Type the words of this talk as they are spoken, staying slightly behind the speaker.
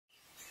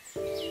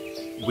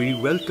We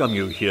welcome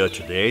you here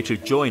today to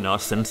join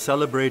us in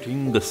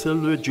celebrating the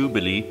silver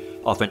jubilee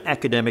of an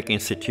academic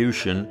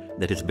institution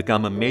that has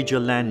become a major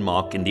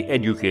landmark in the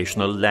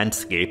educational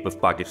landscape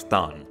of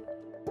Pakistan.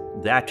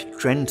 That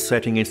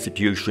trend-setting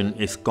institution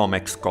is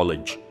Commecs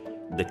College,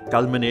 the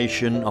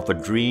culmination of a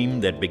dream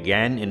that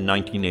began in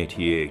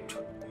 1988.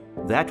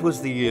 That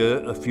was the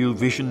year a few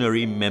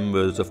visionary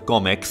members of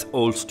Commecs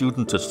Old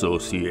Students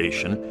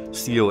Association,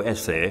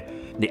 COSA,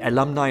 the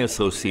Alumni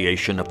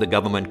Association of the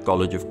Government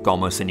College of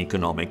Commerce and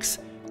Economics,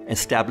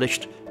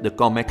 established the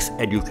Commecs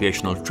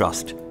Educational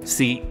Trust,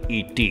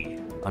 CET,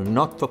 a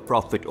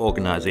not-for-profit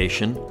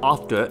organization.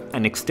 After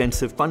an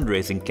extensive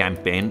fundraising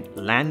campaign,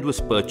 land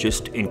was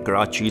purchased in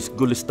Karachi's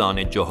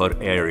Gulistan-e-Johar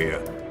area.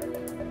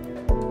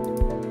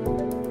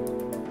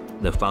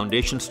 The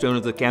foundation stone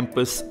of the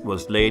campus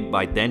was laid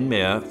by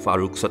then-Mayor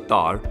Farooq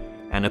Sattar,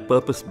 and a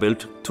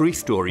purpose-built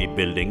three-story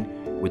building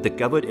with a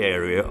covered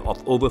area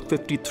of over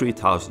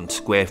 53,000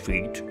 square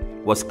feet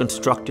was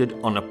constructed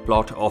on a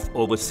plot of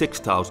over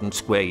 6,000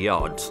 square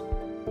yards,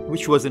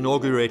 which was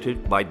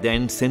inaugurated by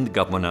then Sindh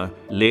Governor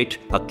late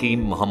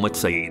Hakeem Muhammad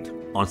Saeed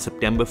on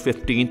September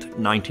 15,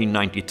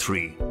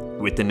 1993,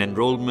 with an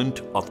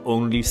enrollment of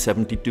only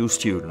 72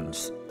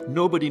 students.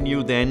 Nobody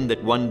knew then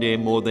that one day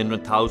more than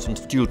 1,000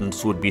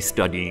 students would be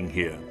studying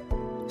here.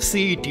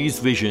 CET's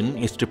vision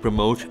is to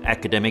promote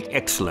academic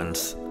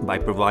excellence by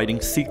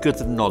providing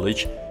seekers of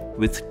knowledge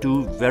with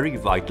two very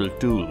vital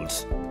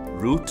tools: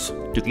 roots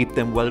to keep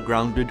them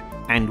well-grounded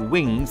and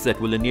wings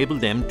that will enable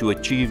them to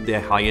achieve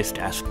their highest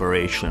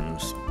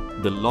aspirations.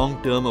 The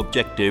long-term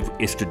objective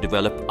is to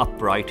develop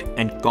upright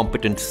and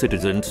competent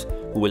citizens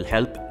who will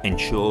help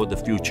ensure the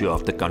future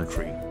of the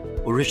country.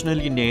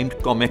 Originally named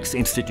Commecs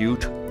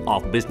Institute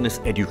of Business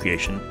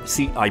Education,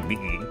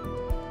 CIBE,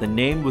 the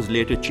name was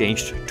later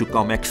changed to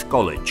Commecs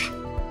College.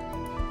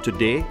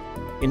 Today,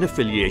 in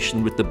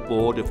affiliation with the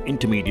Board of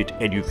Intermediate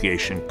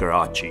Education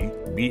Karachi,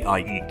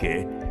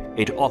 BIEK,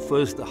 it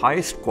offers the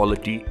highest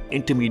quality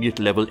intermediate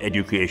level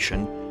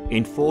education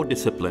in 4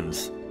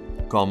 disciplines: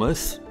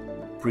 commerce,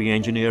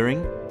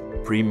 pre-engineering,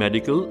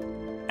 pre-medical,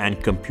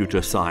 and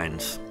computer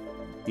science.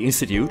 The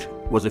institute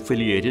was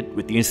affiliated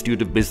with the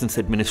Institute of Business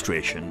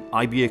Administration,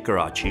 IBA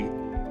Karachi,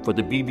 for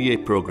the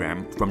BBA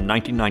program from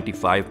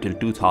 1995 till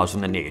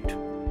 2008.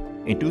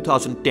 In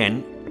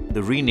 2010,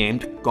 the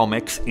renamed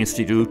Commecs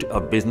Institute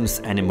of Business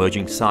and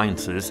Emerging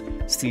Sciences,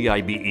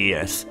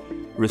 CIBES,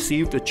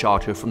 received a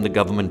charter from the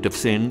Government of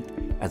Sindh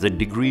as a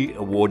degree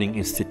awarding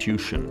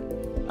institution,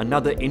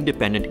 another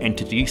independent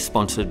entity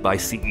sponsored by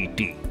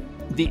CET.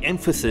 The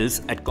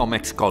emphasis at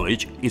Commecs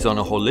College is on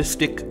a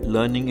holistic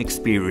learning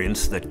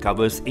experience that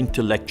covers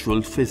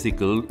intellectual,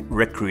 physical,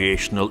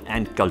 recreational,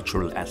 and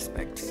cultural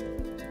aspects.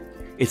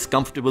 Its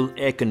comfortable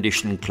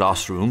air-conditioned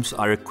classrooms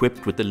are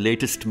equipped with the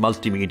latest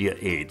multimedia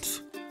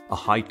aids, a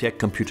high-tech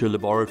computer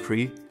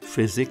laboratory,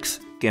 physics,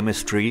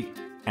 chemistry,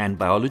 and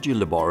biology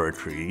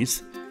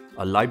laboratories,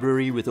 a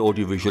library with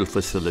audiovisual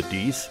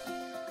facilities,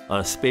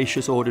 a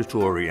spacious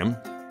auditorium,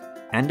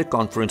 and a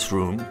conference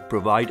room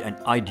provide an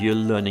ideal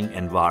learning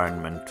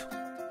environment,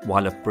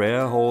 while a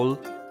prayer hall,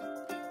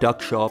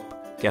 tuck shop,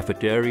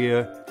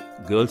 cafeteria,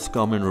 girls'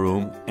 common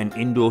room, and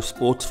indoor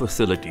sports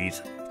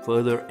facilities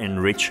further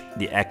enrich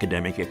the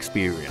academic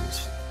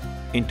experience.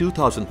 In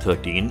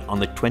 2013, on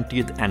the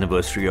 20th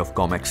anniversary of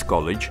Commecs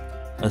College,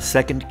 a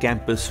second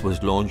campus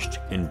was launched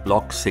in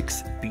Block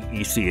 6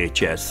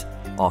 PECHS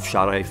of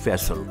Shara-e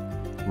Faisal,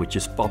 which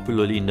is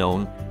popularly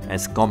known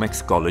as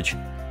Commecs College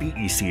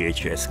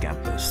PECHS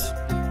campus.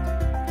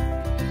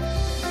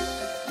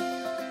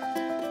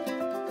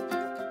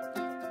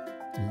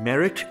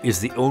 Merit is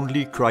the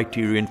only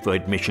criterion for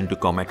admission to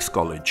Commecs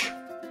College.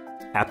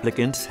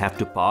 Applicants have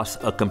to pass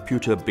a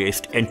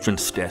computer-based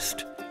entrance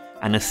test,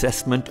 an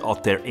assessment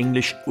of their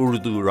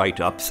English-Urdu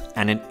write-ups,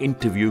 and an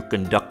interview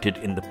conducted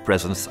in the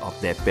presence of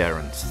their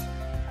parents.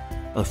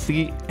 A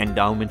fee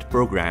endowment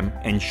program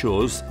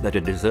ensures that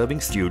a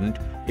deserving student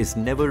is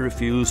never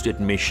refused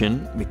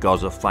admission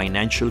because of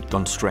financial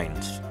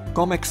constraints.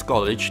 Commecs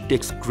College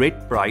takes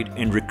great pride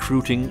in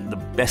recruiting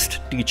the best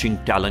teaching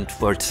talent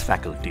for its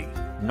faculty.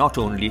 Not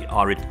only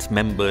are its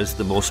members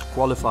the most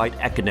qualified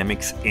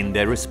academics in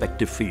their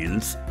respective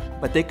fields,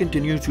 but they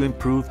continue to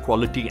improve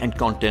quality and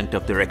content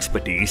of their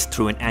expertise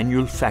through an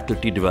annual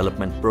faculty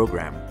development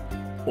program.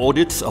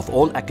 Audits of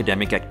all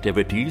academic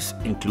activities,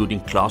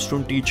 including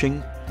classroom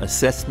teaching,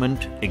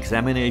 assessment,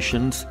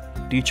 examinations,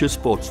 teachers'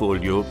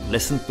 portfolio,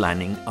 lesson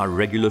planning, are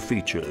regular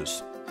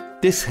features.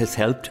 This has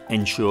helped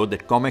ensure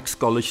that Commecs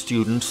College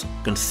students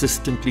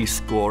consistently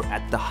score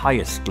at the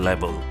highest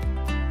level.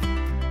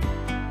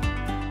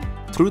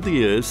 Through the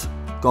years,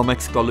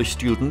 Commecs College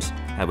students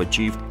have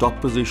achieved top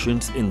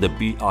positions in the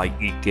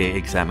BIEK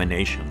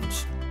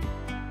examinations.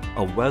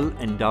 A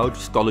well-endowed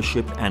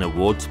scholarship and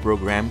awards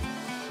program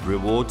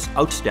rewards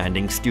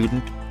outstanding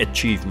student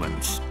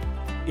achievements.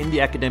 In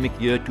the academic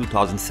year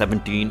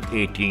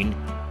 2017-18,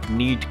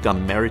 need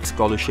cum merit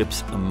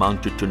scholarships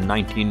amounted to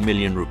 19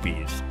 million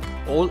rupees.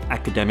 All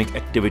academic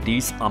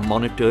activities are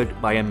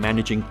monitored by a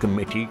managing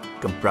committee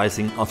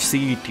comprising of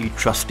CET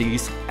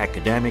trustees,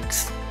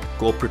 academics,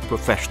 corporate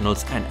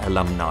professionals and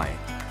alumni.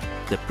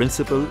 The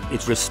principal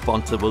is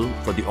responsible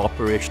for the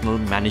operational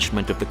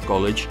management of the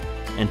college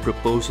and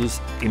proposes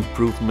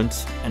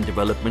improvements and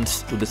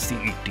developments to the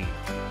CET.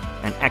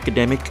 An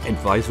academic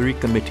advisory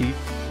committee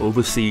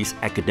oversees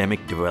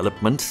academic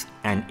developments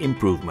and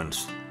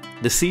improvements.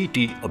 The CET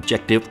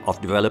objective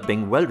of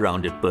developing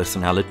well-rounded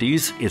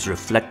personalities is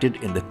reflected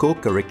in the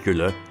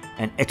co-curricular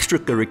and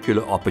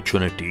extracurricular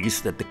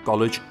opportunities that the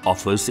college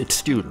offers its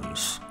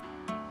students.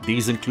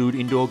 These include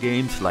indoor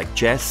games like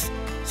chess,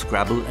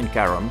 Scrabble and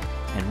Carom,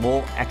 and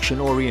more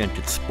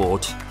action-oriented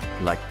sports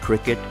like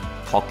cricket,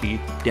 hockey,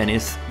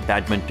 tennis,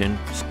 badminton,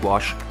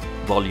 squash,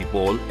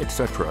 volleyball,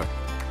 etc.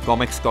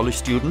 Commecs college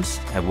students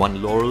have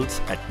won laurels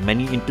at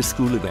many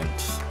inter-school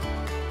events.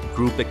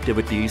 Group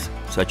activities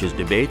such as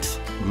debates,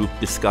 group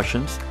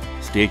discussions,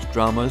 stage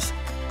dramas,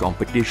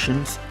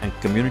 competitions, and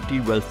community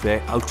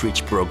welfare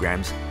outreach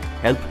programs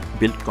help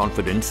build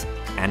confidence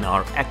and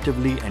are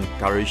actively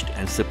encouraged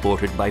and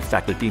supported by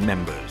faculty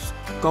members.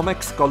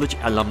 Commecs college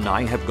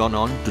alumni have gone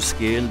on to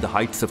scale the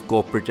heights of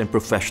corporate and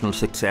professional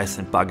success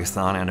in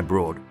Pakistan and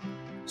abroad,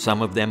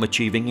 some of them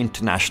achieving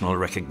international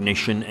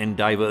recognition in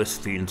diverse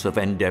fields of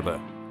endeavor.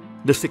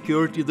 The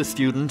security of the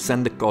students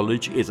and the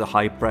college is a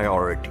high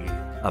priority.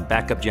 A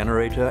backup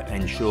generator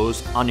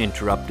ensures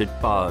uninterrupted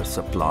power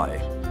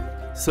supply.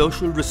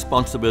 Social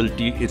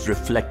responsibility is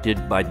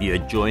reflected by the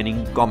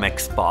adjoining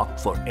Commecs Park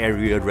for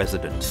area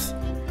residents.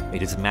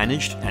 It is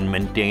managed and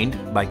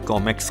maintained by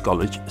Commecs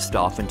College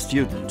staff and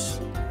students.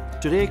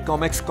 Today,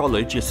 Commecs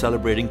College is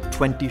celebrating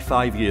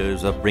 25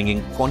 years of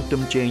bringing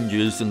quantum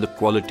changes in the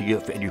quality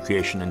of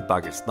education in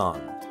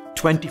Pakistan.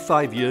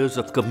 25 years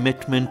of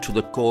commitment to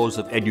the cause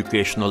of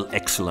educational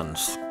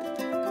excellence.